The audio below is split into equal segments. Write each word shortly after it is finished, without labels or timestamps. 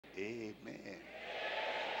Amen.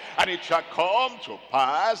 And it shall come to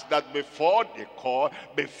pass that before they call,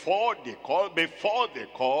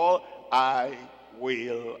 I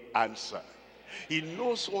will answer. He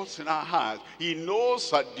knows what's in our heart. He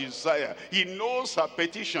knows our desire. He knows our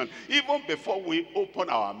petition. Even before we open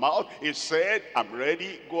our mouth, he said, I'm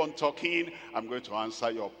ready, go on talking, I'm going to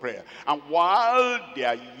answer your prayer. And while they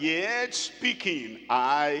are yet speaking,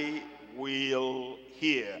 I will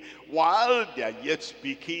hear. While they are yet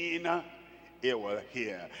speaking, he will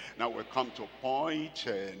hear. Now we come to point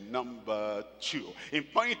number 2. In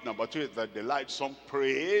point number 2 is the delightsome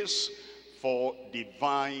praise for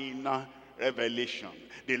divine revelation.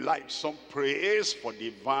 Delightsome praise for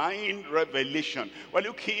divine revelation. We're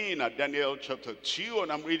looking at Daniel chapter 2,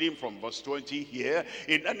 and I'm reading from verse 20 here.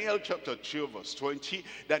 In Daniel chapter 2 verse 20,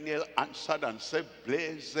 Daniel answered and said,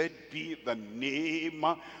 blessed be the name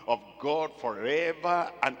of God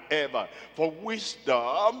forever and ever, for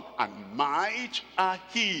wisdom and might are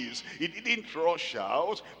his. He didn't rush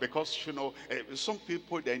out, because some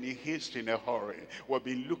people then in haste, in a hurry. We've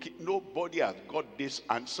been looking, nobody has got this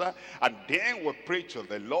answer, and then we pray to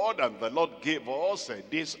the Lord, and the Lord gave us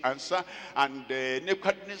this answer, and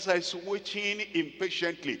Nebuchadnezzar is waiting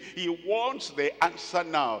impatiently. He wants the answer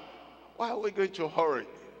now. Why are we going to hurry?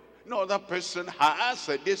 No other person has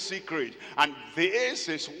this secret, and this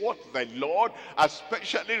is what the Lord has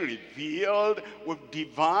specially revealed with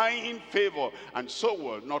divine favor. And so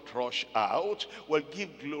we'll not rush out. We'll give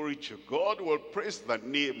glory to God. We'll praise the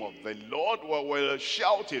name of the Lord. We'll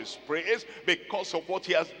shout his praise because of what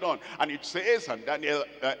he has done. And it says, and Daniel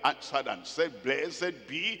answered and said, blessed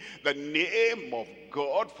be the name of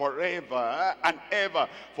God forever and ever,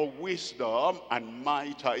 for wisdom and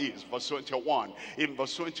might are his. Verse 21. In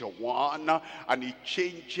verse 21, and he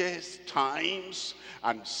changes times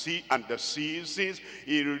and the seasons.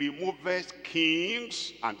 He removeth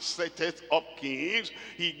kings and setteth up kings.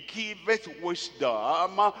 He giveth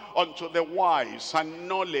wisdom unto the wise, and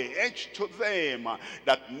knowledge to them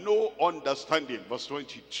that know understanding. Verse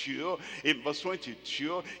 22. In verse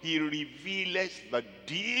 22, he revealeth the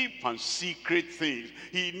deep and secret things.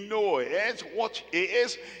 He knoweth what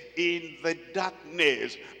is in the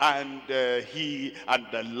darkness, and the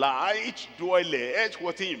light dwelleth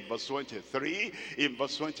with him. Verse 23. In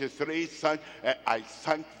verse 23, I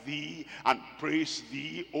thank thee and praise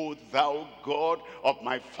thee, O thou God of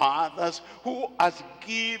my fathers, who has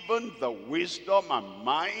given the wisdom and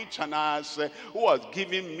might, and who has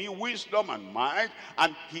given me wisdom and might,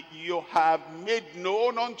 and you have made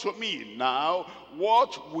known unto me now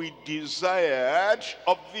what we desired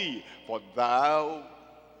of thee, for thou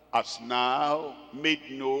hast now made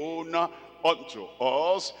known unto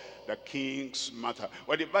us the king's matter.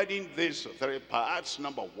 We're dividing this to 3 parts.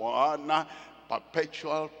 Number 1,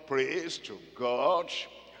 perpetual praise to God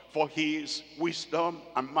for his wisdom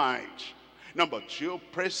and might. Number 2,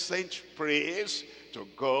 present praise to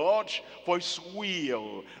God for his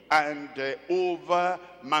will and over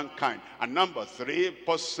mankind. And number 3,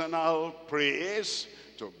 personal praise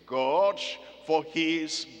to God for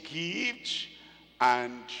his gift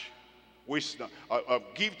and wisdom, a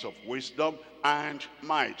gift of wisdom and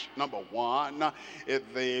might. Number 1 is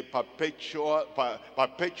the perpetual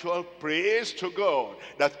praise to God.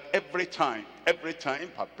 That every time,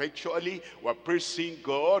 perpetually, we're praising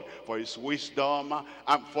God for his wisdom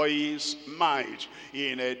and for his might.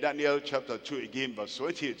 In Daniel chapter 2 again, verse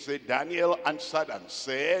 20, it said, Daniel answered and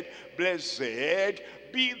said, blessed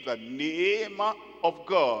be the name of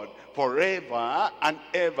God forever and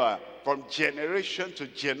ever, from generation to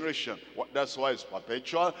generation. That's why it's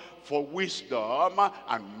perpetual. For wisdom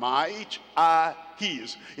and might are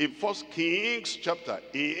his. In 1 Kings chapter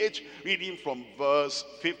 8, reading from verse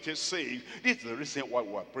 56, this is the reason why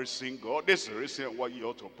we're praising God. This is the reason why you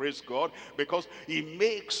ought to praise God, because he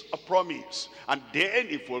makes a promise, and then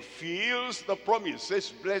he fulfills the promise.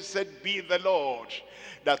 Says, blessed be the Lord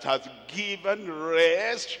that hath given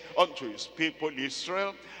rest unto his people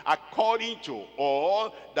Israel, according to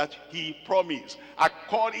all that he promised.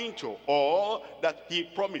 According to all that he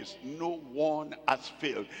promised. No one has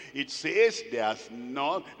failed. It says there has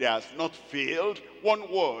not failed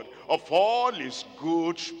one word of all his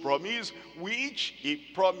good promise, which he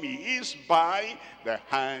promised by the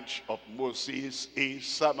hand of Moses his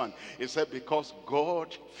servant. He said, because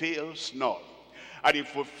God fails not, And he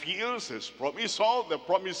fulfills his promise, all the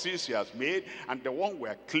promises he has made, and the one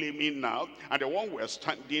we're claiming now, and the one we're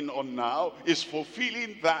standing on now, is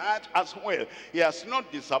fulfilling that as well. He has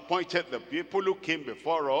not disappointed the people who came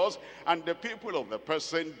before us, and the people of the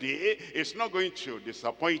present day is not going to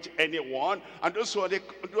disappoint anyone. And those who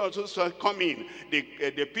are coming,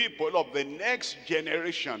 the people of the next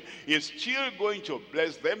generation, is still going to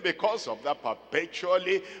bless them. Because of that,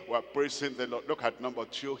 perpetually we're praising the Lord. Look at number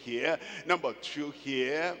 2 here. Number 2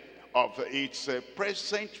 here of its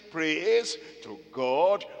present praise to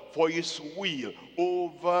God for his will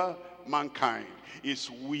over mankind.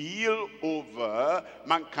 His will over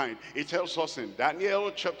mankind. It tells us in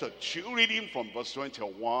Daniel chapter 2, reading from verse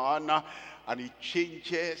 21, and he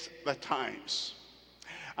changes the times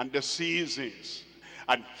and the seasons,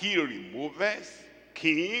 and he removeth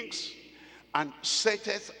kings and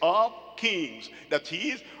setteth up kings. That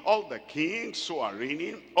is, all the kings who are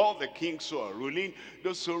reigning, all the kings who are ruling,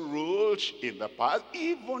 those who ruled in the past,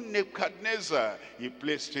 even Nebuchadnezzar, he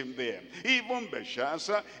placed him there. Even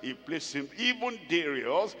Belshazzar, he placed him. Even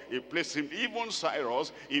Darius, he placed him. Even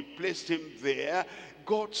Cyrus, he placed him there.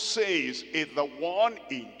 God says is the one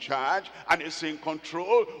in charge and is in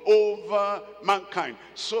control over mankind.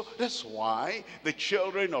 So that's why the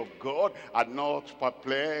children of God are not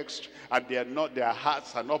perplexed, and their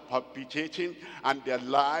hearts are not palpitating, and their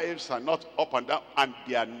lives are not up and down, and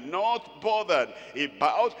they are not bothered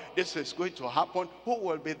about this is going to happen. Who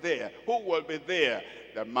will be there? Who will be there?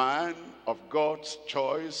 The man of God's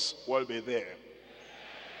choice will be there.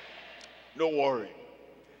 No worry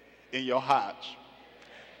in your heart.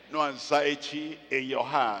 No anxiety in your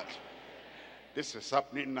heart. This is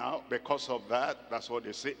happening now because of that. That's what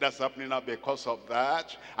they say. That's happening now because of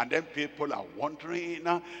that. And then people are wondering,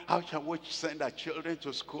 how shall we send our children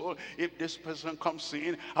to school if this person comes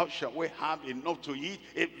in? How shall we have enough to eat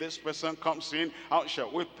if this person comes in? How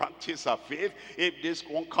shall we practice our faith if this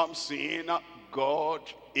one comes in? God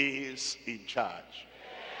is in charge.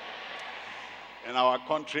 In our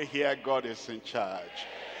country here, God is in charge.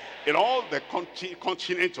 In all the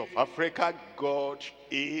continent of Africa, God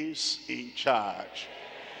is in charge.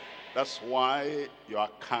 That's why you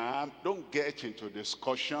are calm. Don't get into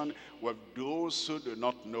discussion with those who do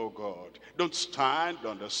not know God. Don't stand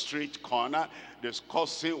on the street corner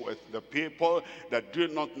discussing with the people that do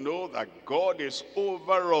not know that God is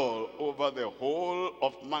overall over the whole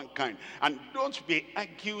of mankind. And don't be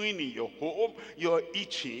arguing in your home. You're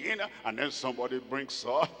eating, and then somebody brings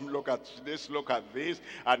up, look at this,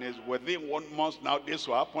 and it's within 1 month now, this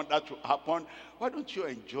will happen, that will happen. Why don't you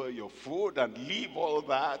enjoy your food and leave all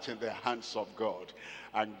that in the hands of God?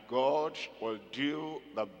 And God will do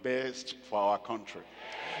the best for our country.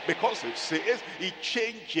 Because it says he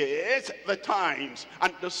changes the times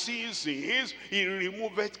and the seasons. He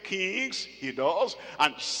removeth kings, he does,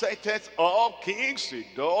 and setteth up kings, he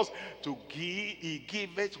does. He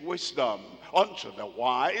giveth wisdom unto the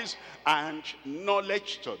wise, and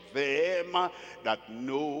knowledge to them that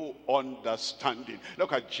know understanding.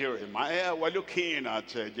 Look at Jeremiah. We're looking at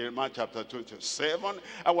Jeremiah chapter 27,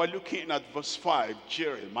 and we're looking at verse 5.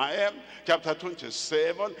 Jeremiah chapter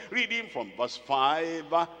 27, reading from verse 5.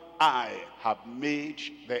 I have made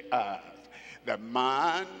the earth, the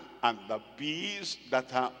man and the beast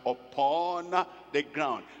that are upon the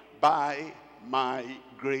ground, by my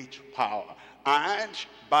great power and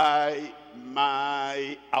by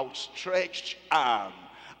my outstretched arm,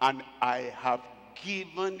 and I have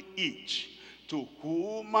given each to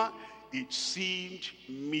whom it seemed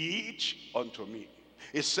meet unto me.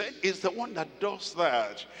 He said, it's the one that does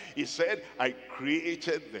that. He said, I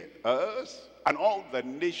created the earth and all the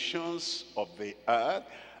nations of the earth,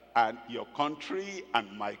 and your country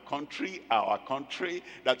and my country, our country,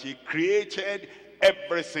 that he created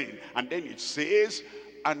everything. And then it says,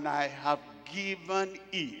 and I have given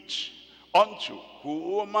each unto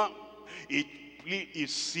whom it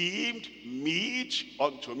seemed meet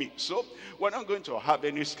unto me. So we're not going to have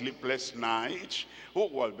any sleepless night. Who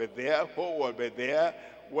will be there? Who will be there?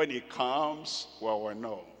 When he comes, well, we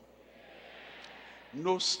know.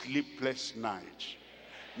 No sleepless night,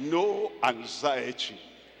 no anxiety,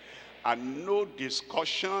 and no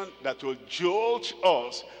discussion that will jolt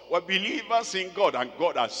us. We're believers in God, and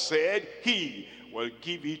God has said he will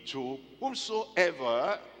give it to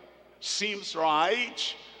whosoever seems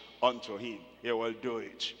right unto him. He will do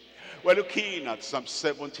it. We're looking at Psalm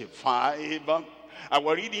 75, and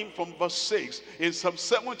we're reading from verse 6. In Psalm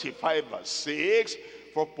 75 verse 6,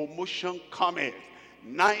 for promotion cometh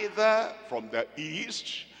neither from the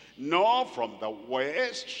east, nor from the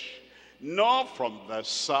west, nor from the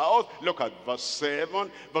south. Look at verse 7.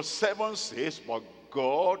 Verse 7 says, but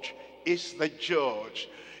God is the judge.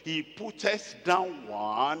 He putteth down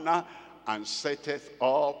one and setteth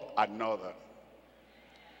up another.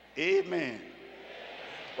 Amen.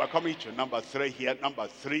 We're coming to number 3 here. Number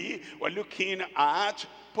 3, we're looking at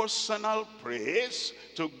personal praise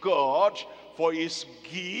to God for his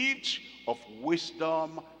gift of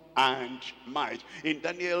wisdom and might. In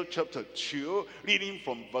Daniel chapter 2, reading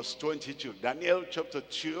from verse 22. Daniel chapter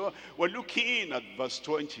 2, we're looking at verse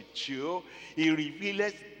 22. He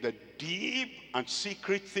revealeth the deep and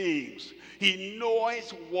secret things. He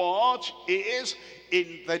knoweth what is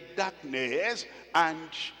in the darkness, and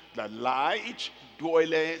the light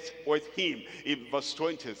dwelleth with him. In verse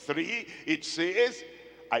 23, it says,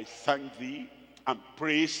 I thank thee and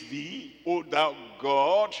praise thee, O thou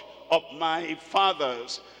God of my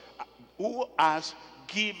fathers, who has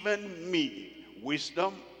given me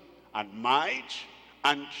wisdom and might,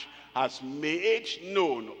 and has made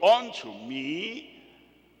known unto me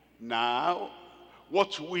now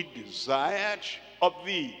what we desired of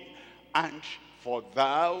thee, and for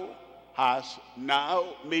thou hast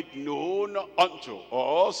now made known unto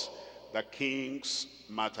us the king's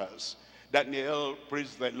matters. Daniel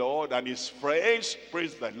praised the Lord, and his friends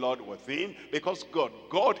praised the Lord with him, because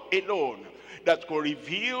God alone, that could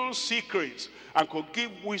reveal secrets and could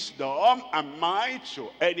give wisdom and might to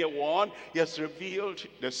anyone, he has revealed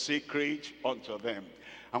the secret unto them.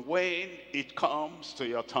 And when it comes to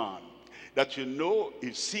your turn, that you know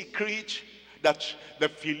a secret that the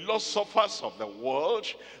philosophers of the world,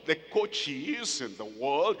 the coaches in the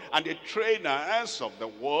world, and the trainers of the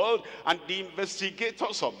world, and the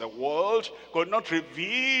investigators of the world could not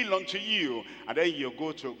reveal unto you, and then you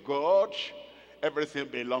go to God, everything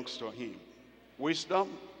belongs to him.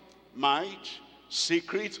 Wisdom, might,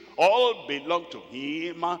 secrets, all belong to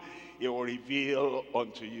him. He will reveal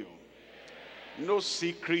unto you. No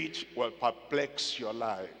secret will perplex your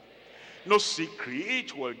life. No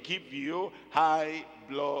secret will give you high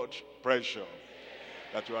blood pressure.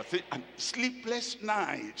 That you are thinking, and sleepless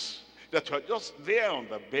nights, that you are just there on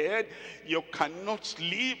the bed, you cannot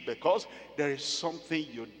sleep because there is something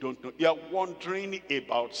you don't know. You are wondering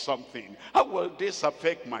about something. How will this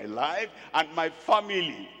affect my life and my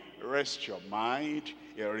family? Rest your mind.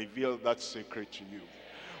 He'll reveal that secret to you.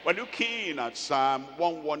 We're looking at Psalm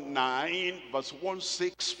 119, verse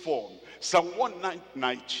 164. Psalm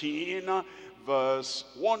 119, verse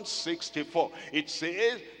 164. It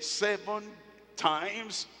says, 7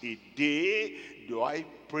 times a day do I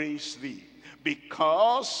praise thee,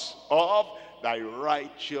 because of thy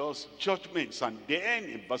righteous judgments. And then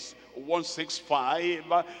in verse 165,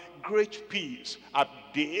 great peace have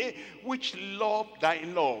they which love thy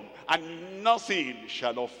law, and nothing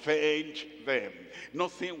shall offend them.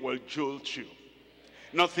 Nothing will jolt you.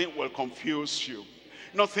 Nothing will confuse you.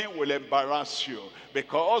 Nothing will embarrass you,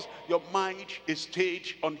 because your mind is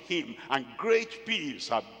stayed on him. And great peace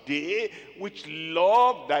have they which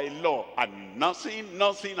love thy law, and nothing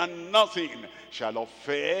and nothing shall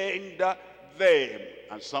offend them.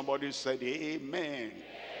 And somebody said amen.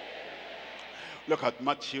 Look at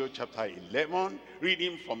Matthew chapter 11,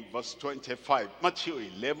 reading from verse 25. Matthew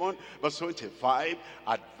 11, verse 25.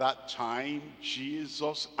 At that time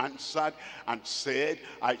Jesus answered and said,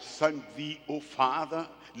 I thank thee, O Father,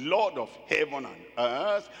 Lord of heaven and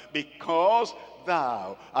earth, because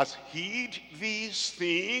thou hast hid these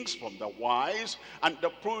things from the wise and the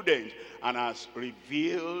prudent, and hast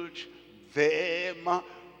revealed them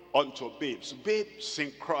unto babes. Babes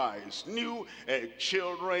in Christ, new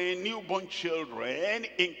children, newborn children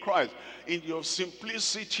in Christ. In your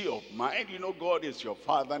simplicity of mind, you know God is your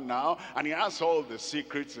Father now, and he has all the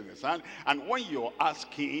secrets in his hand. And when you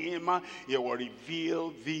ask him, he will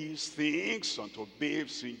reveal these things unto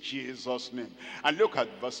babes in Jesus' name. And look at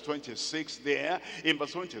verse 26 there. In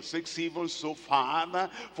verse 26, even so, Father,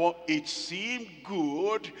 for it seemed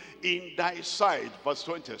good in thy sight. Verse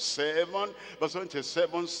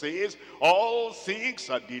 27 says, all things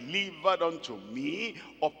are delivered unto me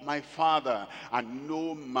of my Father, and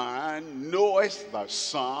no man knoweth the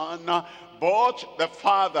Son but the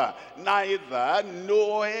Father, neither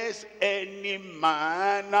knoweth any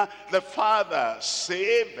man the Father,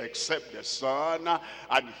 save except the Son,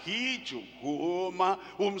 and he to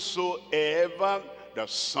whomsoever the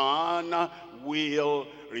Son will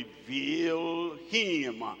reveal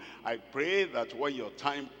him. I pray that when your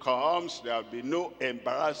time comes, there will be no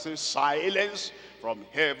embarrassing silence from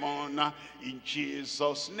heaven in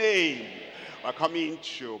Jesus' name. We're coming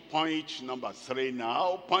to point number 3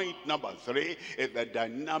 now. Point number 3 is the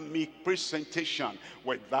dynamic presentation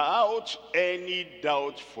without any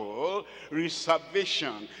doubtful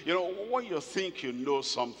reservation. You know, when you think you know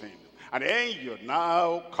something, And then you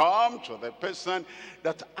now come to the person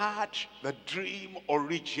that had the dream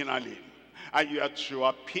originally. And you are to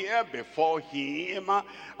appear before him,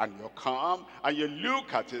 and you come, and you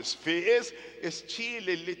look at his face, he's still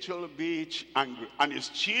a little bit angry, and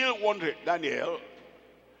he's still wondering, Daniel,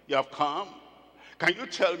 you have come? Can you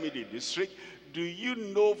tell me the district? Do you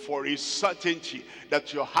know for a certainty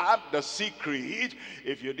that you have the secret?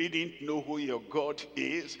 If you didn't know who your God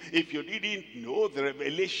is, if you didn't know the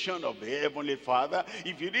revelation of the Heavenly Father,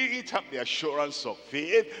 if you didn't have the assurance of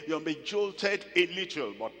faith, you'll be jolted a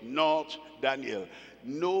little, but not Daniel.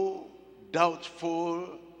 No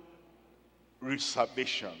doubtful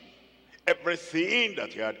reservation. Everything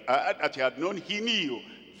that he had heard, that he had known, he knew.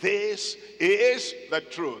 This is the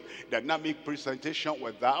truth. Dynamic presentation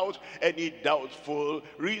without any doubtful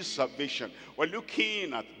reservation. We're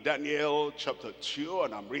looking at Daniel chapter 2,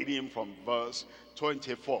 and I'm reading from verse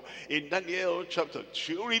 24. In Daniel chapter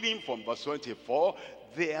 2, reading from verse 24,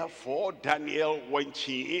 therefore Daniel went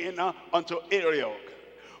in unto Arioch,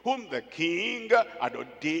 whom the king had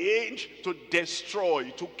ordained to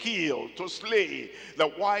destroy, to kill, to slay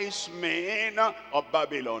the wise men of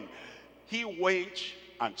Babylon. He went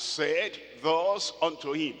and said thus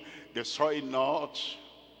unto him, destroy not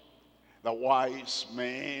the wise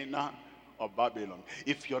men of Babylon.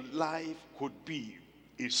 If your life could be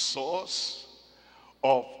a source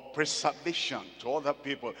of preservation to other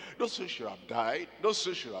people, those who should have died, those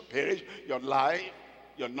who should have perished, your life,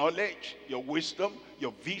 your knowledge, your wisdom,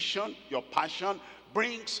 your vision, your passion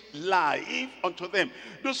brings life unto them.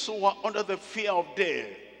 Those who are under the fear of death,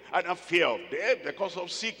 either fear of death because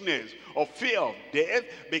of sickness, or fear of death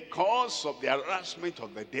because of the harassment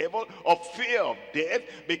of the devil, or fear of death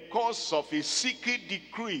because of a secret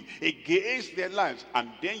decree against their lives. And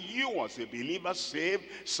then you as a believer, saved,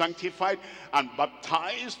 sanctified, and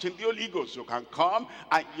baptized in the Holy Ghost, you can come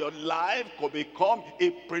and your life could become a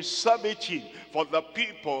preservative for the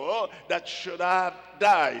people that should have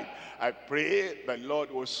died. I pray the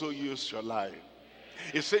Lord will so use your life.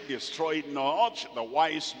 He said, destroy not the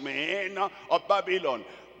wise men of Babylon.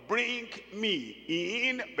 Bring me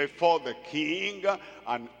in before the king,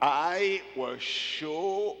 and I will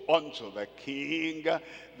show unto the king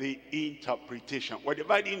the interpretation. We're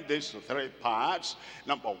dividing this to three parts.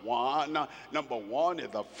 Number one is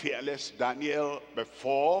the fearless Daniel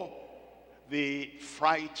before the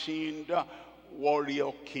frightened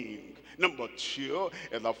warrior king. Number two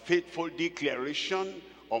is the faithful declaration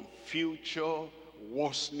on future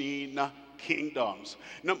worsening kingdoms.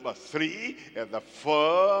 Number three is the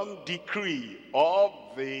firm decree of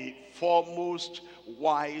the foremost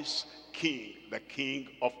wise king, the king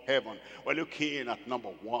of heaven. We're looking at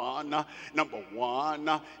number one. Number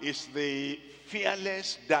one is the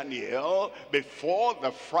fearless Daniel before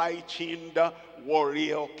the frightened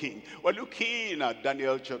warrior king. We're looking at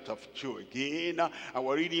Daniel chapter 2 again, and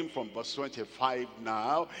we're reading from verse 25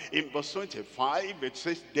 now. In verse 25 it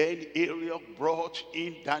says, then Arioch brought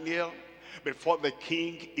in Daniel before the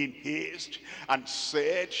king in haste, and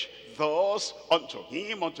said thus unto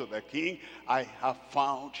him, unto the king, I have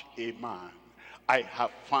found a man. I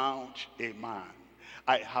have found a man.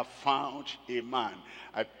 I have found a man.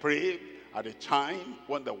 I pray at a time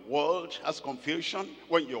when the world has confusion,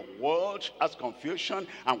 when your world has confusion,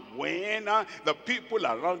 and when the people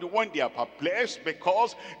around you, when they are perplexed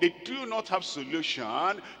because they do not have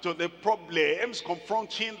solution to the problems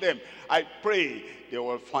confronting them, I pray they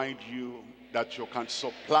will find you, that you can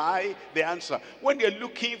supply the answer. When they're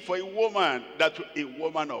looking for a woman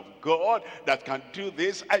of God that can do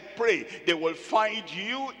this, I pray they will find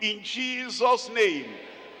you in Jesus' name.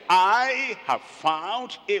 I have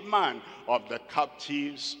found a man of the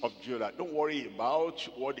captives of Judah. Don't worry about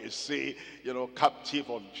what they say, captive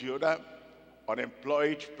of Judah,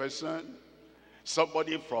 unemployed person,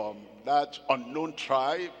 somebody from that unknown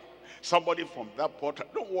tribe, somebody from that portal.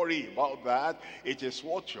 Don't worry about that. It is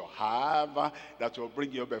what you have that will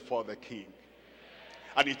bring you before the king.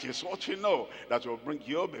 And it is what you know that will bring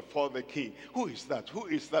you before the king. Who is that? Who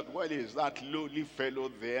is that? Well, is that lowly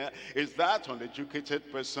fellow there? Is that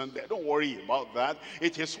uneducated person there? Don't worry about that.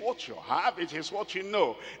 It is what you have. It is what you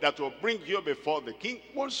know that will bring you before the king.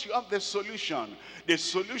 Once you have the solution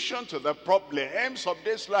to the problems of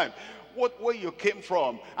this life, where you came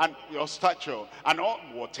from, and your stature, and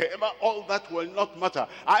whatever, all that will not matter.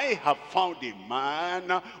 I have found a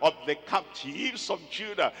man of the captives of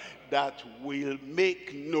Judah that will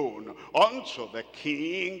make known unto the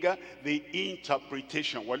king the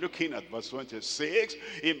interpretation. We're looking at verse 26.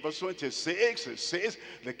 In verse 26 it says,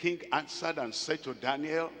 the king answered and said to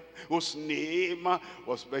Daniel, whose name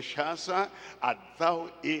was Belshazzar, art thou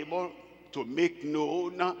able to make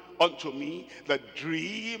known unto me the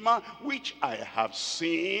dream which I have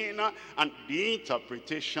seen and the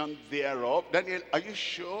interpretation thereof. Daniel, are you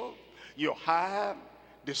sure you have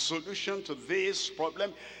the solution to this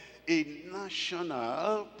problem? A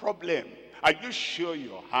national problem. Are you sure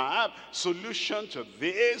you have solution to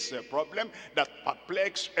this problem that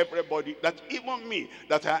perplexed everybody, that even me,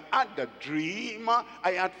 that I had the dream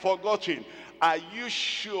I had forgotten? Are you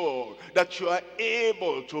sure that you are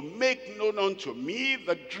able to make known unto me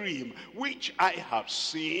the dream which I have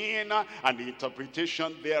seen and the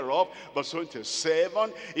interpretation thereof? Verse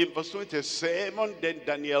 27, in verse 27, then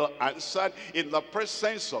Daniel answered in the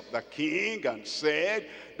presence of the king and said,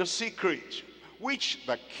 the secret which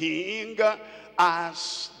the king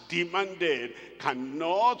has demanded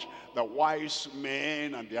cannot the wise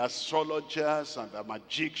men and the astrologers and the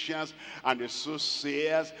magicians and the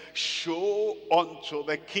soothsayers show unto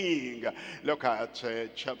the king. Look at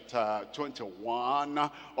chapter 21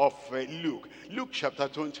 of Luke. Luke chapter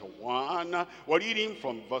 21, we're reading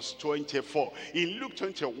from verse 24. In Luke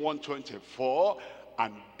 21:24,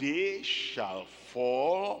 and they shall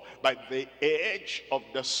fall by the edge of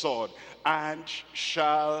the sword, and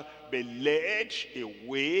shall be led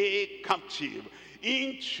away captive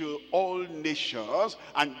into all nations,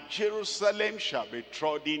 and Jerusalem shall be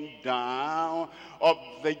trodden down of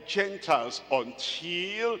the Gentiles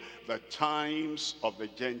until the times of the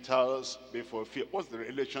Gentiles be fulfilled. What's the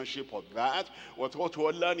relationship of that with what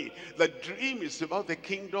we're learning? The dream is about the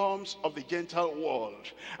kingdoms of the Gentile world.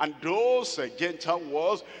 And those Gentile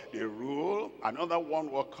worlds, they rule. Another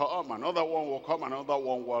one will come, another one will come, another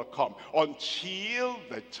one will come, until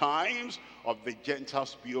the times of the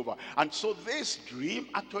Gentiles be over. And so this dream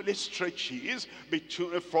actually stretches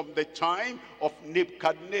between, from the time of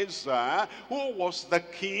Nebuchadnezzar, who was the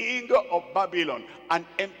king of Babylon, an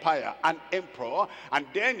empire, an emperor, and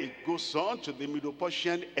then it goes on to the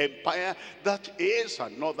Medo-Persian Empire. That is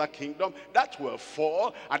another kingdom that will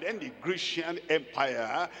fall, and then the Grecian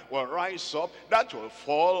Empire will rise up. That will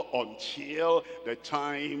fall until the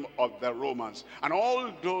time of the Romans. And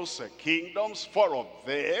all those kingdoms, four of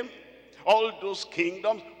them, all those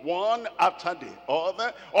kingdoms, one after the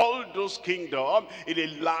other, all those kingdoms in a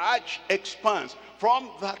large expanse.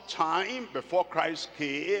 From that time before Christ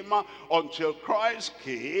came until Christ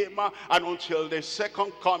came and until the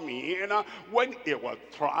second coming, when it will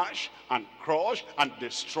thrash and crush and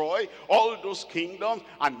destroy all those kingdoms,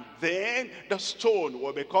 and then the stone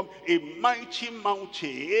will become a mighty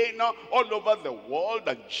mountain all over the world,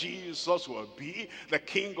 and Jesus will be the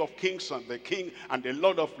King of kings and the King and the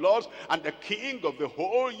Lord of lords and the King of the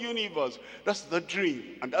whole universe. That's the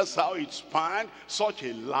dream, and that's how it spanned such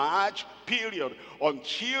a large period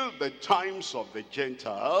until the times of the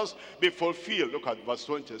Gentiles be fulfilled. Look at verse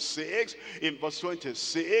 26. In verse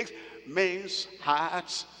 26, men's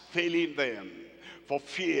hearts failing them for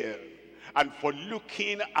fear and for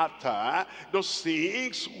looking after those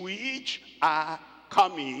things which are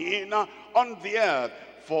coming on the earth,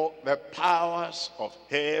 for the powers of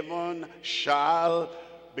heaven shall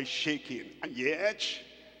be shaken. And yet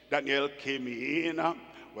Daniel came in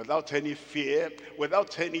without any fear,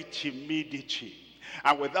 without any timidity,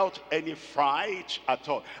 and without any fright at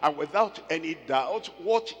all, and without any doubt.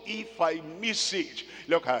 What if I miss it?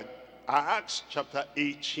 Look at Acts chapter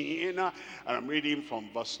 18, and I'm reading from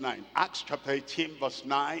verse 9. Acts chapter 18 verse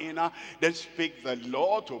 9. Then spake the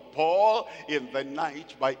Lord to Paul in the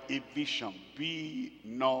night by a vision. Be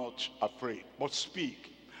not afraid, but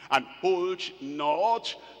speak, and hold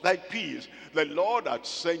not thy peace. The Lord had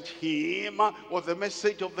sent him with the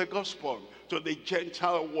message of the gospel to the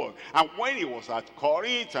Gentile world. And when he was at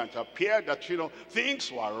Corinth and it appeared that,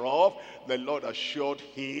 things were rough, the Lord assured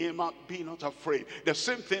him, be not afraid. The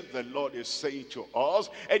same thing the Lord is saying to us,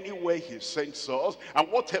 anywhere he sends us,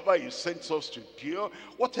 and whatever he sends us to do,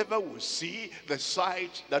 whatever we see, the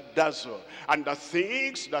sight that dazzle, and the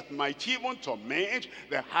things that might even torment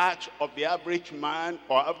the heart of the average man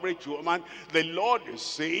or average woman, the Lord is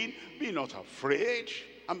saying, be not afraid,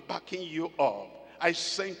 I'm backing you up. I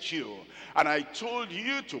sent you, and I told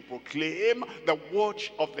you to proclaim the word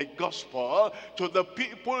of the gospel to the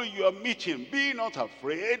people you are meeting. Be not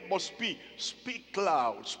afraid, but speak. Speak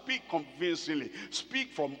loud, speak convincingly,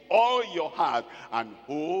 speak from all your heart, and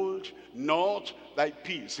hold not thy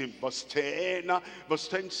peace. In verse 10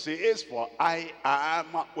 says, for I am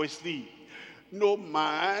with thee. No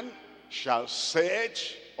man shall set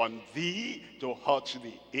on thee to hurt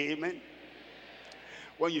thee. Amen.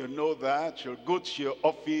 When you know that, you'll go to your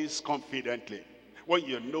office confidently. When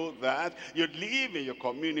you know that, you live in your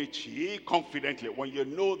community confidently. When you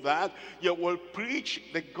know that, you will preach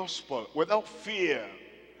the gospel without fear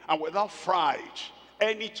and without fright,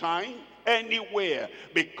 anytime, anywhere,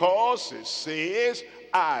 because it says,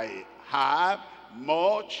 I have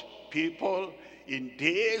much people in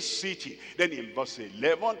this city. Then in verse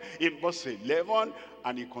 11,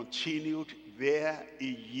 and he continued there a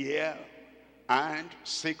year and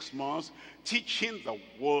 6 months, teaching the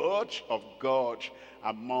word of God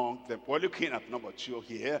among them. We're looking at number 2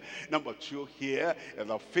 here. Number 2 here is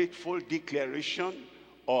a faithful declaration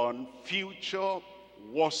on future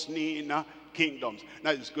worsening kingdoms.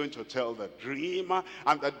 Now it's going to tell the dream,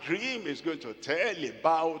 and the dream is going to tell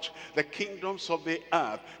about the kingdoms of the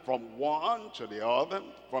earth, from one to the other,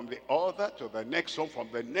 from the other to the next one, from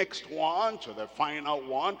the next one to the final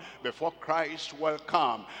one, before Christ will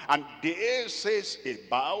come. And this is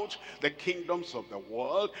about the kingdoms of the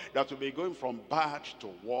world that will be going from bad to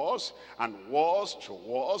worse, and worse to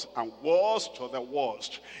worse, and worse to the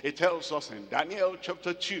worst. It tells us in Daniel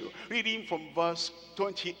chapter 2, reading from verse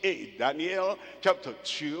 28. Daniel chapter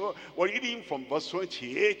 2, we're reading from verse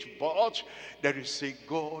 28. But there is a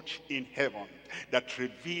God in heaven that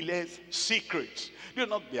revealeth secrets. Do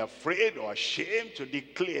not be afraid or ashamed to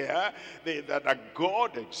declare that a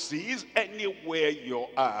God exists anywhere you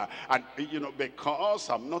are. And because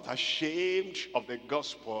I'm not ashamed of the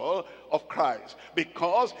gospel of Christ,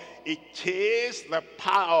 because it is the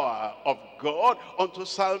power of God unto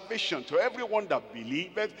salvation to everyone that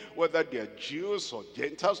believeth, whether they're Jews or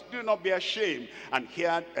Gentiles. Do not be ashamed. And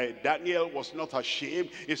here Daniel was not ashamed.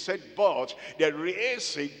 He said, but there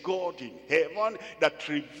is a God in heaven that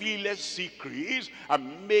revealeth secrets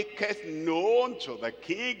and maketh known to the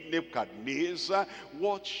king Nebuchadnezzar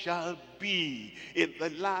what shall be in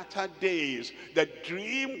the latter days. The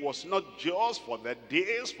dream was not just for the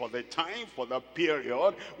days, for the time, for the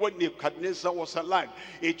period when Nebuchadnezzar was alive.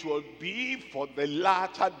 It will be for the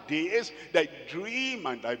latter days. The dream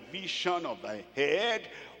and the vision of thy head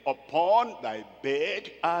upon thy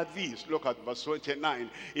bed are these. Look at verse 29.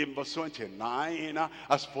 In verse 29,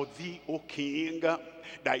 as for thee, O king,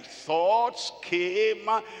 thy thoughts came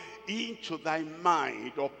into thy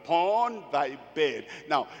mind upon thy bed.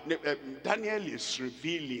 Now, Daniel is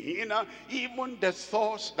revealing even the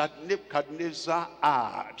thoughts that Nebuchadnezzar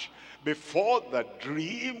had before the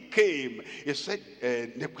dream came. He said,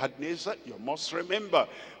 Nebuchadnezzar, you must remember,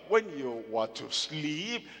 when you were to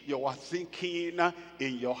sleep, you were thinking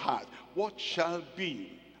in your heart, what shall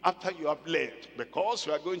be after you have left? Because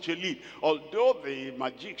you are going to live. Although the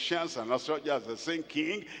magicians and astrologers are saying,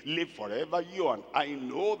 king, live forever, you and I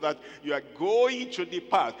know that you are going to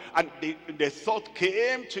depart. And the thought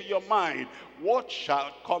came to your mind, what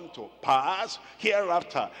shall come to pass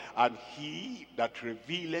hereafter? And he that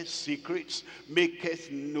revealeth secrets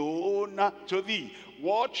maketh known to thee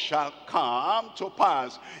what shall come to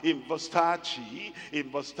pass. In verse 30,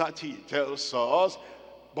 it tells us,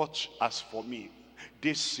 but as for me,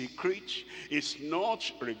 this secret is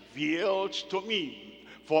not revealed to me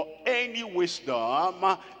for any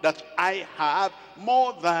wisdom that I have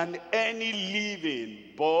more than any living,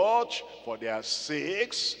 but for their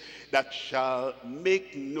sakes that shall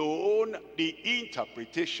make known the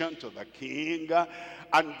interpretation to the king,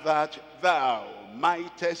 and that thou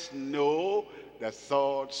mightest know the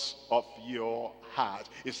thoughts of your heart.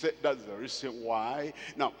 He said that's the reason why.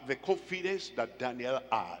 Now, the confidence that Daniel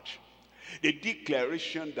had, the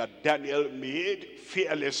declaration that Daniel made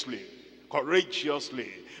fearlessly, courageously,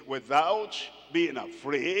 without being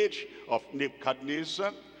afraid of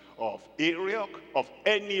Nebuchadnezzar, of Arioch, of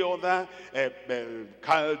any other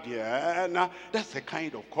Chaldean. That's the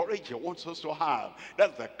kind of courage he wants us to have.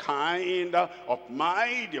 That's the kind of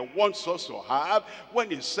mind he wants us to have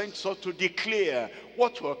when he sends us to declare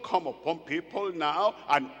what will come upon people now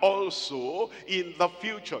and also in the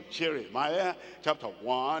future. Jeremiah chapter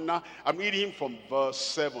 1, I'm reading from verse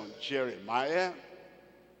 7. Jeremiah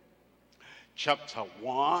chapter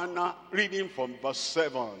 1, reading from verse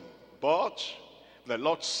 7. But the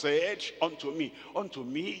Lord said unto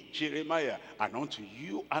me, Jeremiah, and unto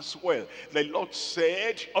you as well. The Lord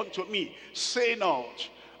said unto me, say not,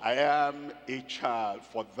 I am a child,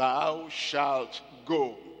 for thou shalt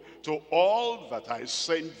go to all that I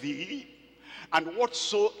send thee, and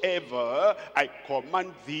whatsoever I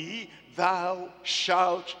command thee, thou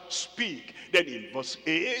shalt speak. Then in verse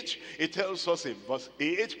 8, it tells us in verse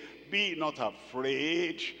 8, be not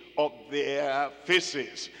afraid of their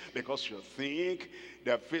faces, because you think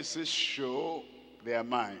their faces show their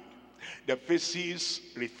mind. The faces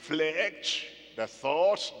reflect the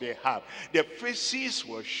thoughts they have. Their faces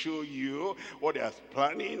will show you what they are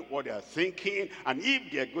planning, what they are thinking, and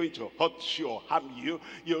if they are going to hurt you or harm you,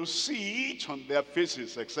 you'll see it on their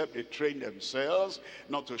faces, except they train themselves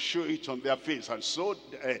not to show it on their face. And so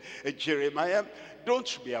Jeremiah,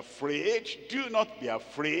 don't be afraid, do not be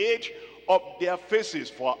afraid of their faces,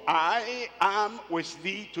 for I am with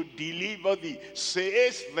thee to deliver thee,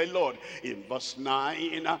 says the Lord. In verse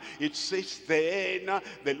 9, it says, then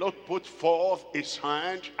the Lord put forth his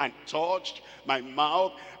hand and touched my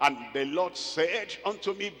mouth, and the Lord said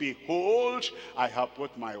unto me, behold, I have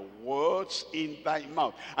put my words in thy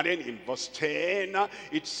mouth. And then in verse 10,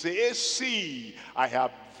 it says, see, I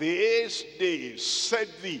have this day set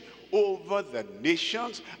thee over the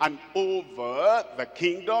nations and over the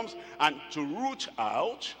kingdoms, and to root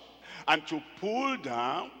out and to pull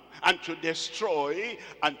down and to destroy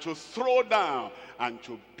and to throw down and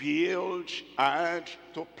to build and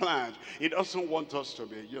to plant. It doesn't want us to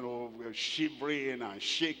be, shivering and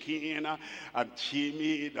shaking and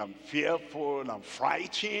timid and fearful and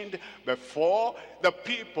frightened before the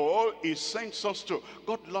people he sends us to.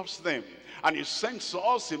 God loves them. And he sends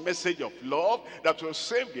us a message of love that will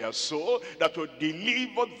save their soul, that will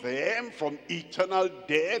deliver them from eternal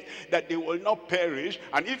death, that they will not perish.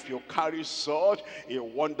 And if you carry such a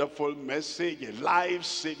wonderful message, a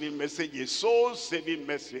life-saving message, a soul-saving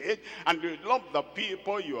message, and you love the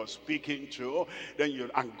people you are speaking to, then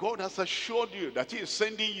and God has assured you that he is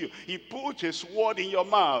sending you. He put his word in your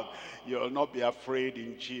mouth. You'll not be afraid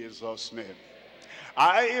in Jesus' name.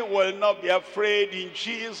 I will not be afraid in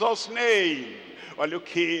Jesus' name. We're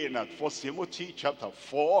looking at 1 Timothy chapter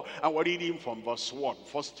 4, and we're reading from verse 1.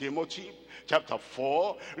 1 Timothy chapter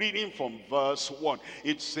 4, reading from verse 1.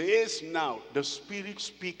 It says, now the Spirit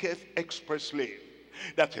speaketh expressly,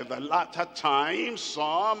 that in the latter times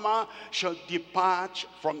some shall depart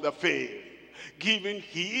from the faith, giving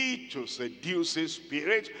heed to seducing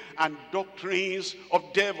spirits and doctrines of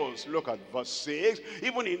devils. Look at verse 6.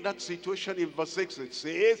 Even in that situation, in verse 6 it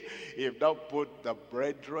says, if thou put the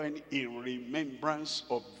brethren in remembrance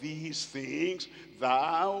of these things,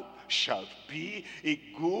 thou shalt be a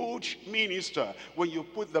good minister. When you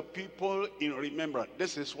put the people in remembrance,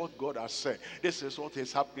 this is what God has said. This is what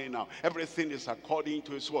is happening now. Everything is according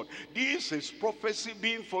to his word. This is prophecy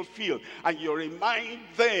being fulfilled. And you remind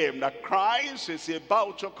them that Christ is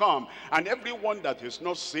about to come. And everyone that is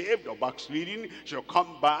not saved or backsliding shall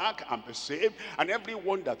come back and be saved. And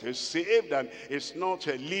everyone that is saved and is not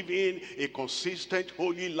living a consistent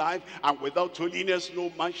holy life, and without holiness no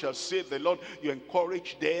man shall save the Lord, you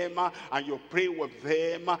encourage them and you pray with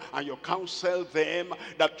them and you counsel them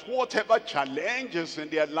that whatever challenges in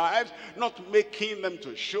their lives, not making them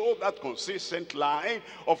to show that consistent life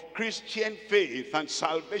of Christian faith and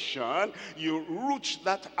salvation, you root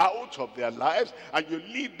that out of their lives and you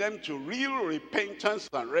lead them to real repentance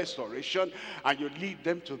and restoration, and you lead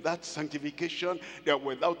them to that sanctification that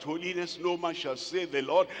without holiness no man shall save the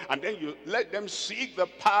Lord. And then you let them seek the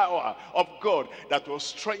power of God that will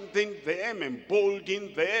strengthen them,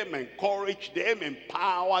 embolden them, encourage them,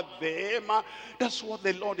 empower them. That's what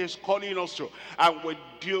the Lord is calling us to. And we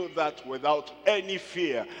do that without any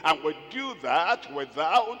fear. And we do that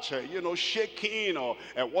without, shaking or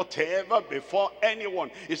whatever before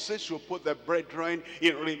anyone. It says you put the brethren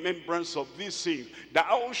in remembrance of these things.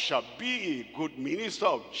 Thou shalt be a good minister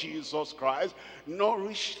of Jesus Christ,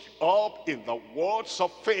 nourished up in the words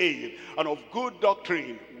of faith and of good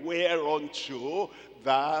doctrine, whereunto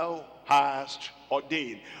thou hast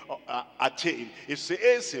attained. It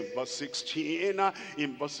says in verse 16,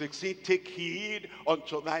 take heed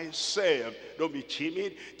unto thyself. Don't be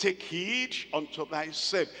timid. Take heed unto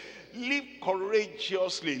thyself. Live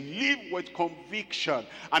courageously, live with conviction,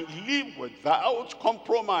 and live without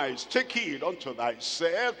compromise. Take heed unto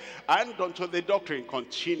thyself and unto the doctrine.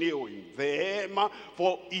 Continue in them,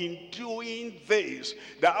 for in doing this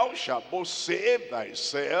thou shalt both save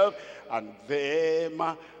thyself and them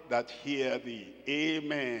that hear thee.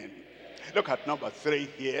 Amen. Look at number 3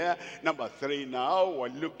 here. Number 3 now, we're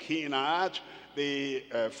looking at the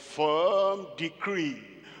firm decree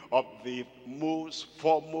of the most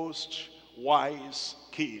foremost wise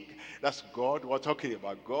king. That's God we're talking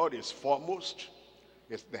about. God is foremost,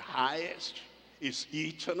 is the highest, is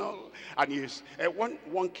eternal, and is when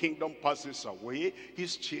one kingdom passes away, he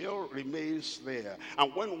still remains there.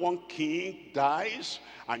 And when one king dies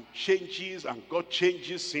and changes, and God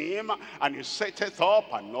changes him and he setteth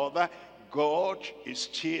up another, God is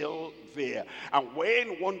still there. And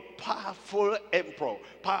when one powerful emperor,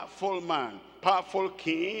 powerful man powerful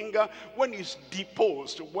king, when he's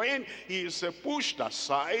deposed, when he is pushed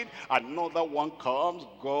aside, another one comes.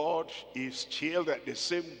 God is still the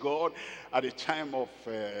same God at the time of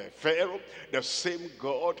Pharaoh, the same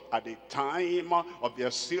God at the time of the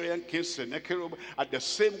Assyrian king Sennacherib, at the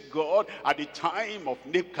same God at the time of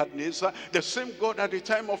Nebuchadnezzar, the same God at the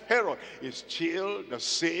time of Herod. Is still the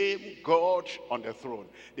same God on the throne.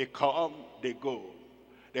 They come, they go.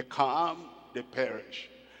 They come, they perish.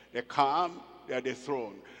 They come, they are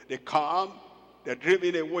dethroned. They come, they're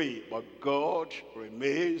driven away. But God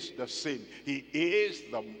remains the same. He is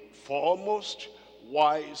the foremost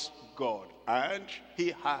wise God. And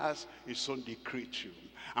he has his own decree too.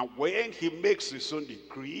 And when he makes his own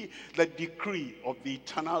decree, the decree of the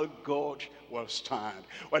eternal God will stand.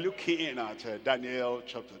 We're looking at Daniel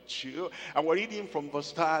chapter 2, and we're reading from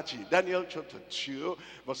verse 30. Daniel chapter 2,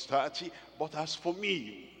 verse 30. But as for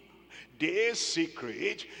me, this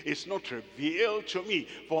secret is not revealed to me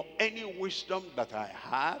for any wisdom that I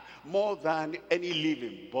have more than any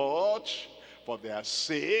living, but for their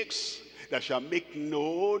sakes that shall make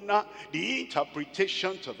known the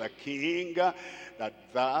interpretation to the king, that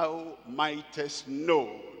thou mightest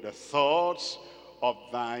know the thoughts of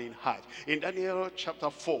thine heart. In Daniel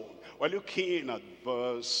chapter 4, we're looking at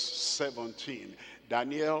verse 17.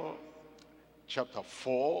 Daniel chapter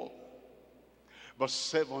 4, verse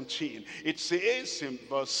 17. It says in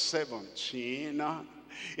verse 17,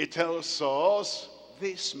 it tells us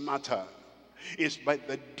this matter is by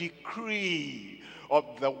the decree of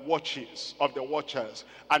the watchers,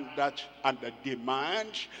 and the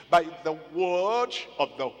demand by the word of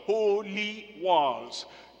the holy ones,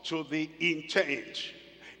 to the intent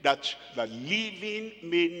that the living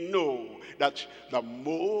may know that the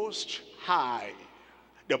Most High,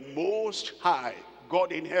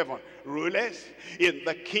 God in heaven, ruleth in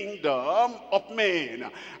the kingdom of men,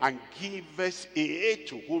 and giveth it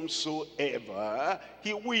to whomsoever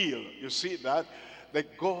he will. You see that? The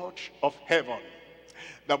God of heaven,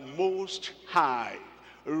 the Most High,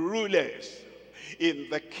 ruleth in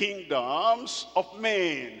the kingdoms of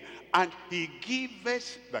men, and he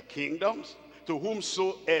giveth the kingdoms to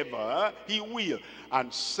whomsoever he will,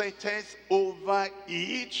 and setteth over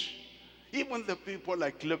each, even the people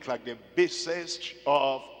look like the basest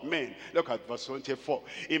of men. Look at verse 24.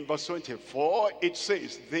 In verse 24, it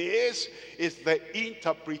says, this is the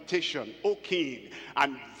interpretation, O king,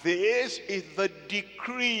 and this is the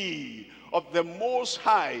decree of the Most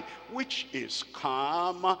High, which is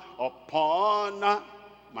come upon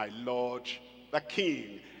my Lord the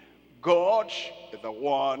king. God is the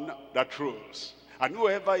one that rules, and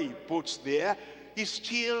whoever he puts there, he's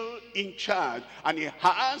still in charge, and he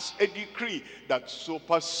has a decree that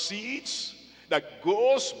supersedes, that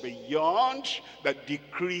goes beyond the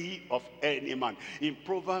decree of any man. In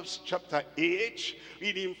Proverbs chapter 8,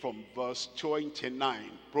 reading from verse 29.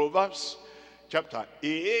 Proverbs chapter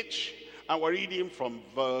 8, and we're reading from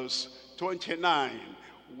verse 29.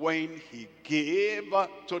 When he gave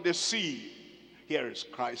to the sea, here is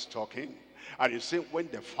Christ talking, and he's saying, when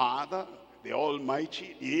the Father, the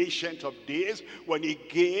Almighty, the Ancient of Days, when he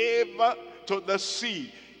gave to the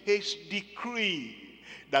sea his decree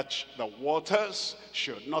that the waters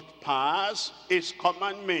should not pass his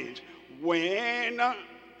commandment, when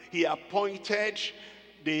he appointed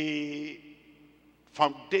the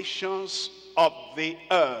foundations of the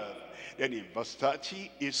earth. Then in verse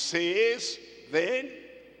 30 it says, then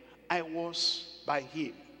I was by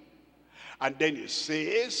him. And then it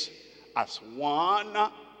says, as one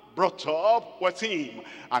brought up with him,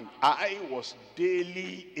 and I was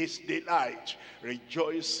daily his delight,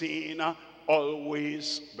 rejoicing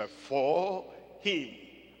always before him.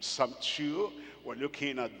 Psalm 2, we're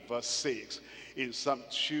looking at verse 6. In Psalm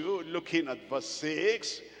 2, looking at verse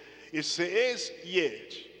 6, it says,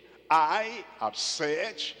 yet I have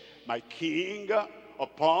set my king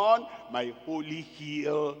upon my holy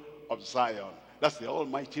hill of Zion. That's the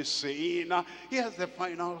Almighty saying. He has the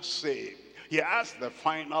final say. He has the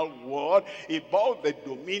final word about the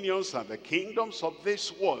dominions and the kingdoms of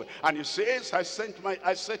this world. And he says, I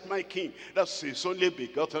set my king. That's his only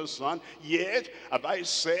begotten son. Yet have I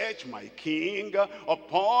set my king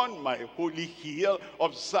upon my holy hill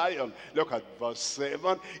of Zion. Look at verse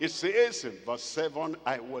 7. It says in verse 7,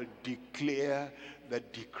 I will declare the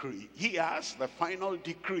decree. He has the final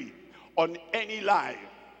decree on any life,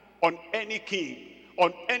 on any king,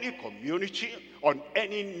 on any community, on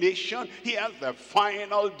any nation. He has the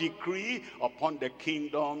final decree upon the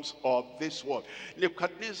kingdoms of this world.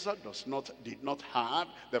 Nebuchadnezzar did not have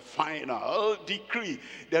the final decree.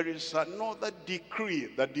 There is another decree,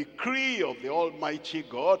 the decree of the Almighty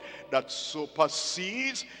God, that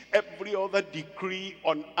supersedes every other decree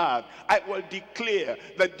on earth. I will declare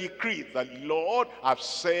the decree, the Lord hath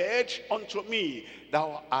said unto me,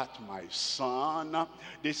 thou art my son,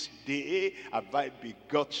 this day have I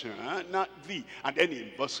begotten thee. And then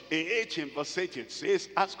in verse 8, it says,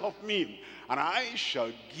 ask of me, and I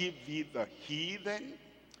shall give thee the heathen,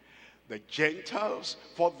 the Gentiles,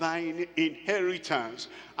 for thine inheritance,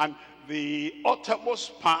 and the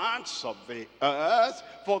uttermost parts of the earth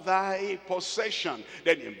for thy possession.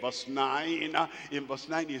 Then in verse 9,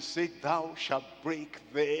 it says, thou shalt break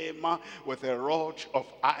them with a rod of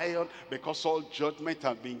iron, because all judgment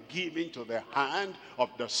has been given to the hand of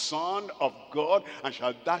the Son of God, and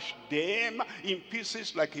shall dash them in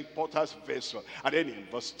pieces like a potter's vessel. And then in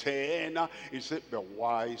verse 10, it says, be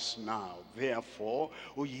wise now, therefore,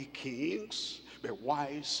 O ye kings, be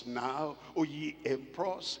wise now, O ye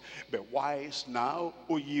emperors, be wise now,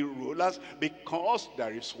 O ye rulers, because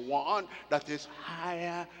there is one that is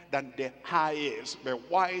higher than the highest. Be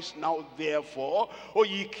wise now, therefore, O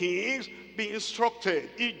ye kings, be instructed,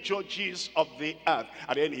 ye judges of the earth.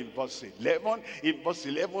 And then in verse 11,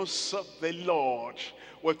 serve the Lord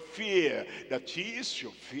with fear. That is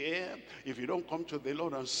your fear. If you don't come to the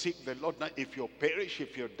Lord and seek the Lord now, if you perish,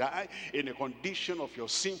 if you die in a condition of your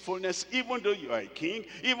sinfulness, even though you are a king,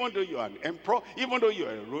 even though you are an emperor, even though you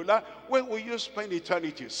are a ruler, where will you spend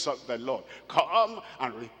eternity? Serve the Lord. Come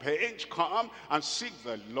and repent, come and seek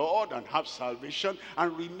the Lord and have salvation,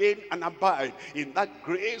 and remain and abide in that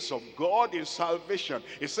grace of God in salvation.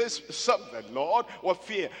 It says, serve the Lord with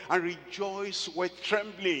fear and rejoice with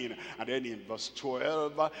trembling. And then in verse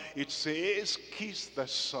 12, it says, kiss the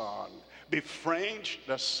Son, befriend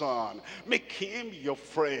the Son, make him your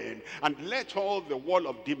friend, and let all the wall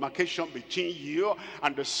of demarcation between you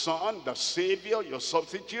and the Son, the Savior, your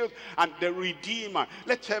substitute, and the Redeemer,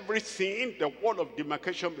 let everything, the wall of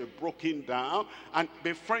demarcation, be broken down, and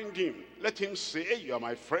befriend him. Let him say, you are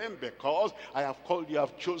my friend, because I have called you, I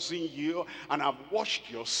have chosen you, and I have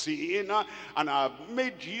washed your sin, and I have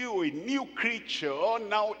made you a new creature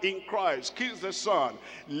now in Christ. Kiss the Son,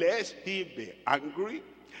 lest he be angry,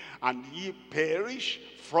 and ye perish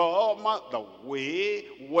from the way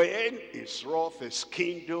when his wrath is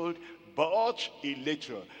kindled, but a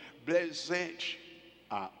little. Blessed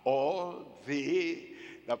are all they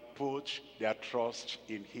that put their trust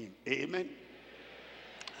in him. Amen.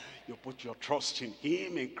 You put your trust in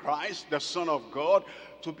him, in Christ, the Son of God,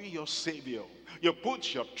 to be your Savior. You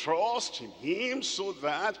put your trust in him so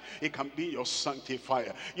that he can be your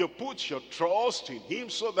sanctifier. You put your trust in him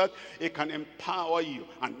so that he can empower you.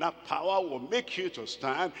 And that power will make you to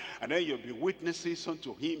stand. And then you'll be witnesses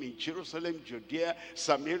unto him in Jerusalem, Judea,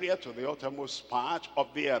 Samaria, to the uttermost part of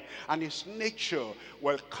the earth. And his nature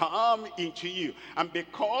will come into you. And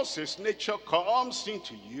because his nature comes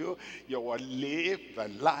into you, you will live the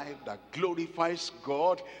life that glorifies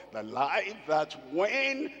God, the life that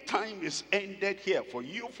when time is ended here, for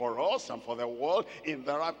you, for us, and for the world, in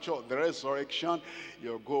the rapture, the resurrection,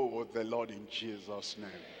 you'll go with the Lord in Jesus' name.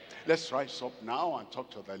 Let's rise up now and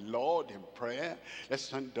talk to the Lord in prayer. Let's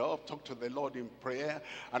stand up, talk to the Lord in prayer,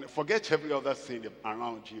 and forget every other thing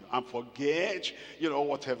around you. And forget,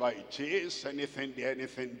 whatever it is, anything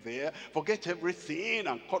there. Forget everything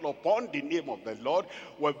and call upon the name of the Lord.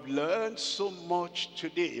 We've learned so much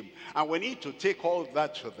today, and we need to take all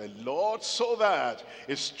that to the Lord so that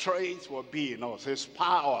his strength will be in us, his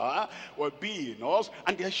power will be in us,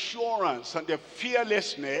 and the assurance and the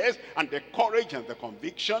fearlessness and the courage and the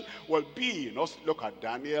conviction will be in us. Look at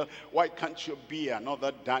Daniel. Why can't you be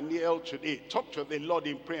another Daniel today? Talk to the Lord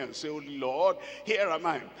in prayer and say, oh Lord, here am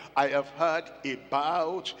I. I have heard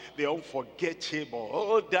about the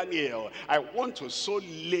unforgettable Daniel. I want to so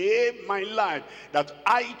live my life that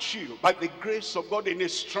I too, by the grace of God, in the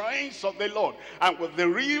strength of the Lord, and with the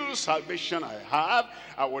real salvation I have,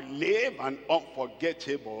 I will live an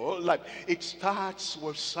unforgettable life. It starts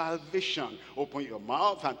with salvation. Open your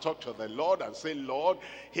mouth and talk to the Lord and say, Lord,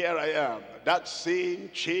 here I am. That same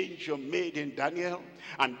change you made in Daniel,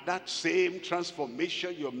 and that same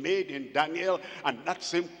transformation you made in Daniel, and that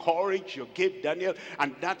same courage you gave Daniel,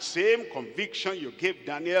 and that same conviction you gave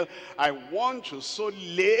Daniel, I want to so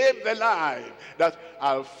live the life that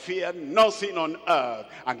I'll fear nothing on earth.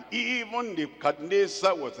 And even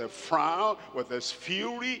Nebuchadnezzar, with a frown, with his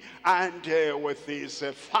fury, and with his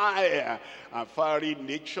fire and fiery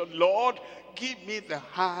nature, Lord, give me the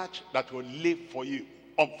heart that will live for you.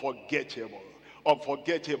 Unforgettable,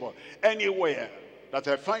 unforgettable. Anywhere that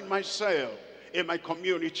I find myself in my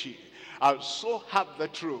community, I'll so have the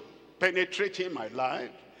truth penetrating my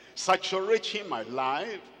life, saturating my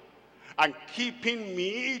life, and keeping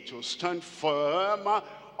me to stand firm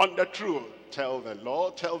on the truth. Tell the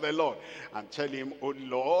Lord, and tell him, oh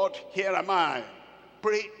Lord, here am I.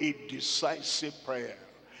 Pray a decisive prayer.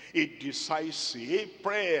 A decisive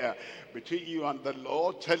prayer between you and the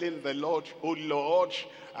Lord, telling the Lord, oh Lord,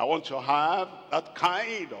 I want to have that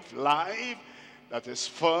kind of life that is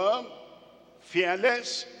firm,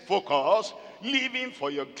 fearless, focused, living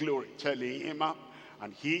for your glory. Telling him,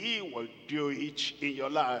 and he will do it in your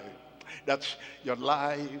life. That your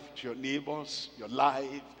life to your neighbors, your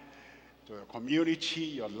life to your community,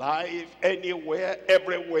 your life anywhere,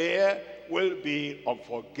 everywhere will be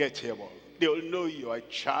unforgettable. They'll know you are a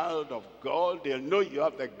child of God. They'll know you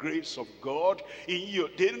have the grace of God in you.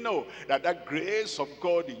 They'll know that that grace of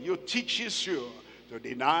God in you teaches you to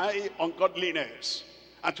deny ungodliness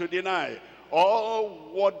and to deny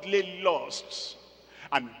all worldly lusts,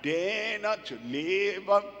 and then to live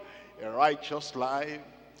a righteous life,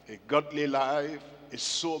 a godly life, a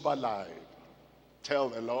sober life. Tell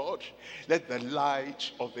the Lord, let the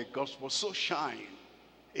light of the gospel so shine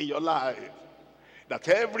in your life that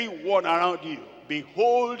everyone around you,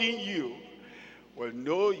 beholding you, will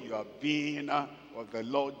know you are being of the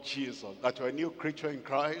Lord Jesus, that you are a new creature in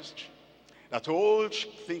Christ, that old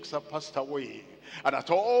things are passed away, and that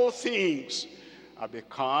all things have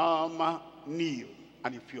become new.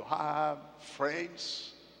 And if you have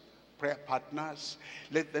friends, prayer partners,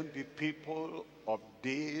 let them be people of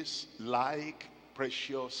this like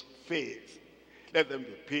precious faith. Let them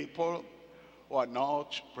be people who are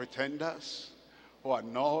not pretenders, who are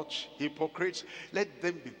not hypocrites. Let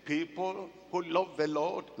them be people who love the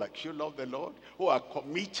Lord like you love the Lord, who are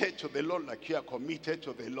committed to the Lord like you are committed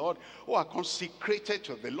to the Lord, who are consecrated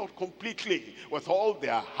to the Lord completely with all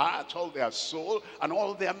their heart, all their soul, and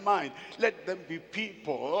all their mind. Let them be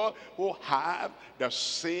people who have the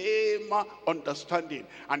same understanding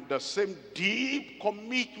and the same deep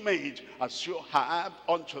commitment as you have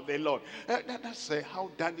unto the Lord. That's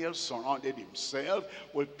how Daniel surrounded himself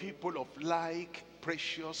with people of like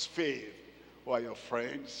precious faith. Who are your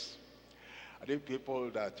friends? Are they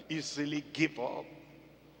people that easily give up?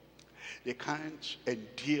 They can't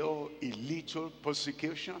endure a little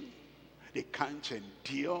persecution. They can't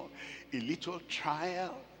endure a little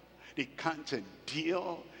trial. They can't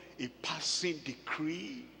endure a passing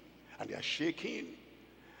decree, and they are shaking.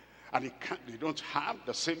 And they don't have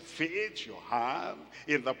the same faith you have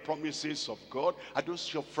in the promises of God. Are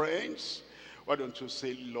those your friends? Why don't you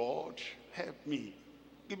say, Lord, help me.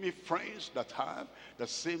 Give me friends that have the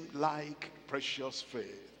same like precious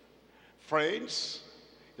faith. Friends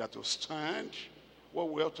that will stand where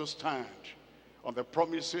we ought to stand on the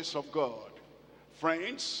promises of God.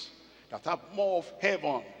 Friends that have more of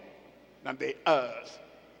heaven than the earth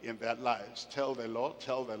in their lives. Tell the Lord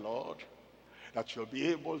that you'll be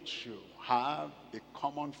able to have a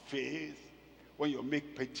common faith when you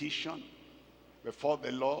make petition before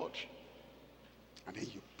the Lord, and then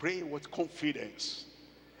you pray with confidence.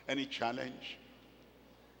 Any challenge,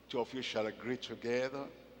 two of you shall agree together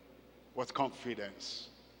with confidence.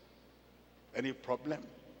 Any problem,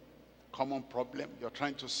 common problem you're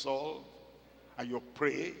trying to solve, and you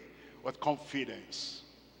pray with confidence.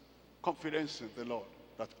 Confidence in the Lord,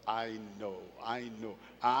 that I know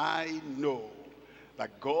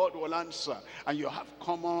that God will answer. And you have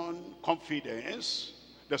common confidence,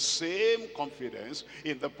 the same confidence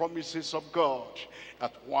in the promises of God,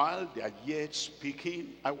 that while they are yet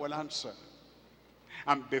speaking, I will answer.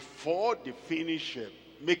 And before they finish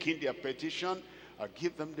making their petition, I'll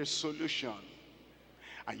give them the solution.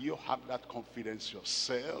 And you have that confidence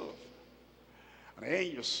yourself. And then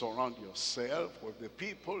you surround yourself with the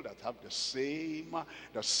people that have the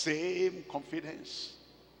same confidence.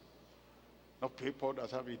 Not people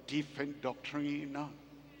that have a different doctrine,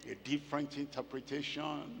 a different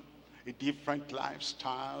interpretation, a different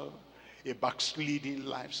lifestyle, a backsliding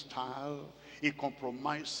lifestyle, a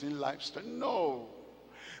compromising lifestyle. No.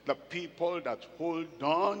 The people that hold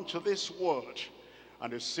on to this word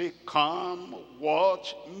and they say, come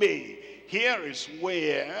what may. Here is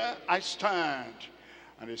where I stand.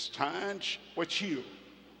 And I stand with you.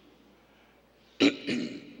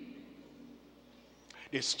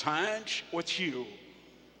 They stand with you.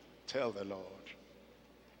 Tell the Lord.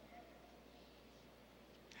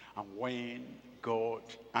 And when God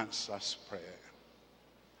answers prayer,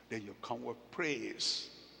 then you come with praise.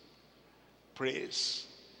 Praise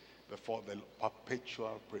before the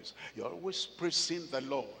perpetual praise. You're always praising the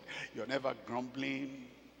Lord. You're never grumbling,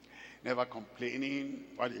 Never complaining,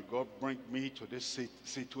 why did God bring me to this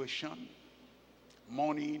situation?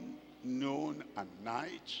 Morning, noon, and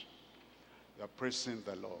night, you are praising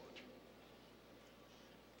the Lord.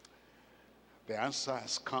 The answer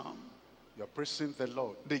has come. You are praising the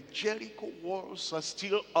Lord. The Jericho walls are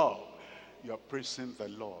still up. You are praising the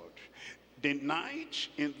Lord. The night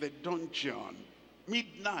in the dungeon,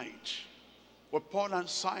 midnight, with Paul and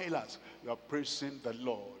Silas, you are praising the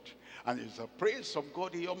Lord. And it's the praise of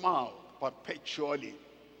God in your mouth perpetually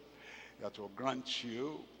that will grant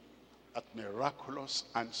you that miraculous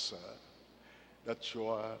answer that you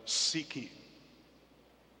are seeking.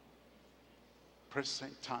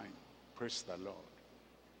 Present time, praise the Lord.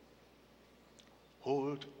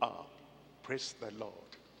 Hold up, praise the Lord.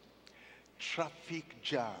 Traffic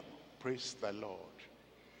jam, praise the Lord.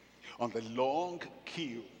 On the long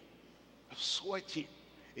queue, sweating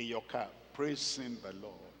in your car, praising the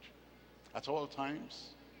Lord. At all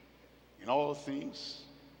times, in all things,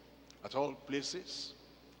 at all places,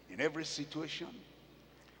 in every situation,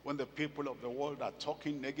 when the people of the world are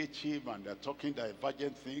talking negative and they're talking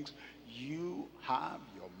divergent things, you have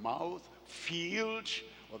your mouth filled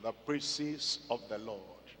with the praises of the Lord.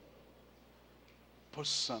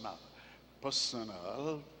 Personal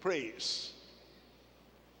praise.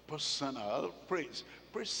 Personal praise.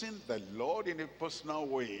 Praising the Lord in a personal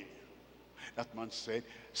way. That man said,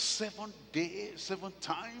 7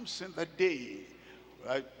 times in the day,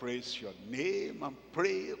 I praise your name and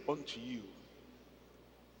pray unto you.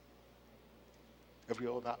 Every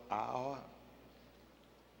other hour,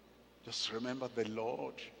 just remember the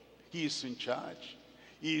Lord. He is in charge.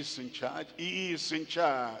 He is in charge. He is in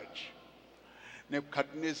charge.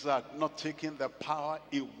 Nebuchadnezzar not taking the power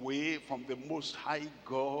away from the Most High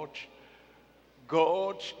God.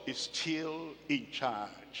 God is still in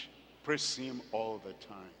charge. Praise him all the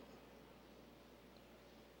time.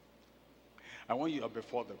 And when you are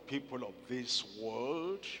before the people of this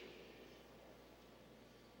world,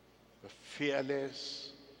 the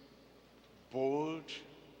fearless, bold,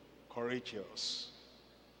 courageous,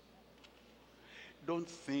 don't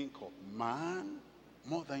think of man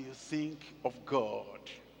more than you think of God.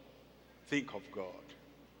 Think of God.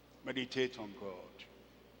 Meditate on God.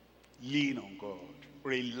 Lean on God.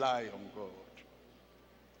 Rely on God.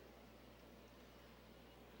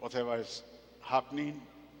 Whatever is happening,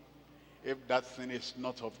 if that thing is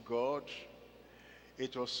not of God,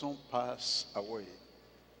 it will soon pass away.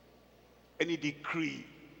 Any decree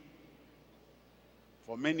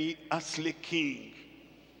from any earthly king,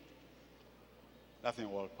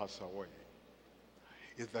 nothing will pass away.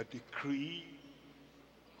 It's the decree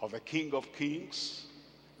of the King of Kings,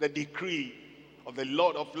 the decree of the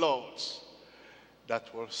Lord of Lords,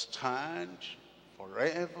 that will stand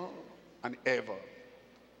forever and ever.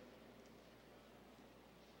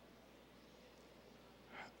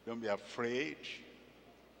 Don't be afraid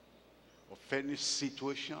of any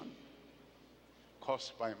situation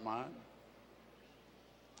caused by man,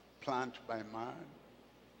 planned by man,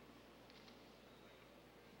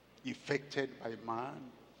 effected by man.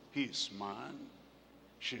 He is man,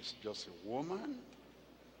 she's just a woman.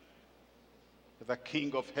 The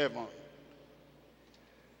King of heaven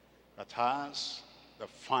that has the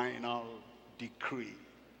final decree.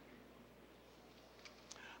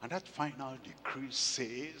 And that final decree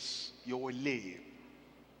says you will live.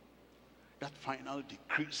 That final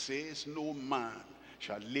decree says no man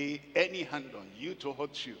shall lay any hand on you to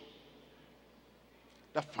hurt you.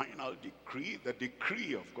 The final decree, the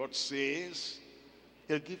decree of God says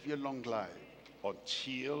he'll give you long life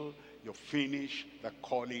until you finish the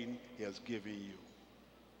calling he has given you.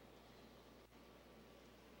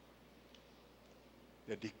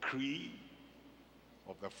 The decree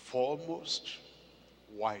of the foremost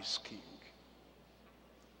wise king.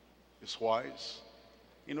 He's wise.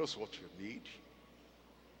 He knows what you need.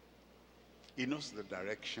 He knows the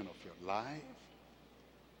direction of your life.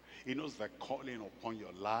 He knows the calling upon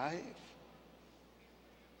your life.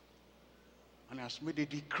 And he has made a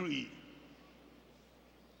decree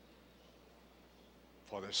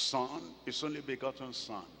for the Son, his only begotten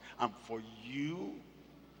Son, and for you,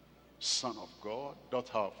 son of God,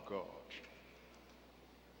 daughter of God.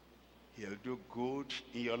 He'll do good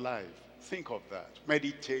in your life. Think of that.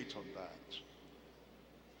 Meditate on that.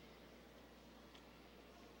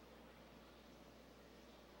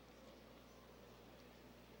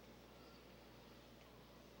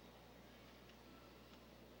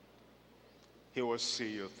 He will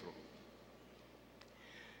see you through.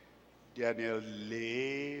 Daniel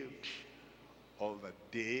lived all the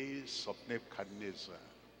days of Nebuchadnezzar.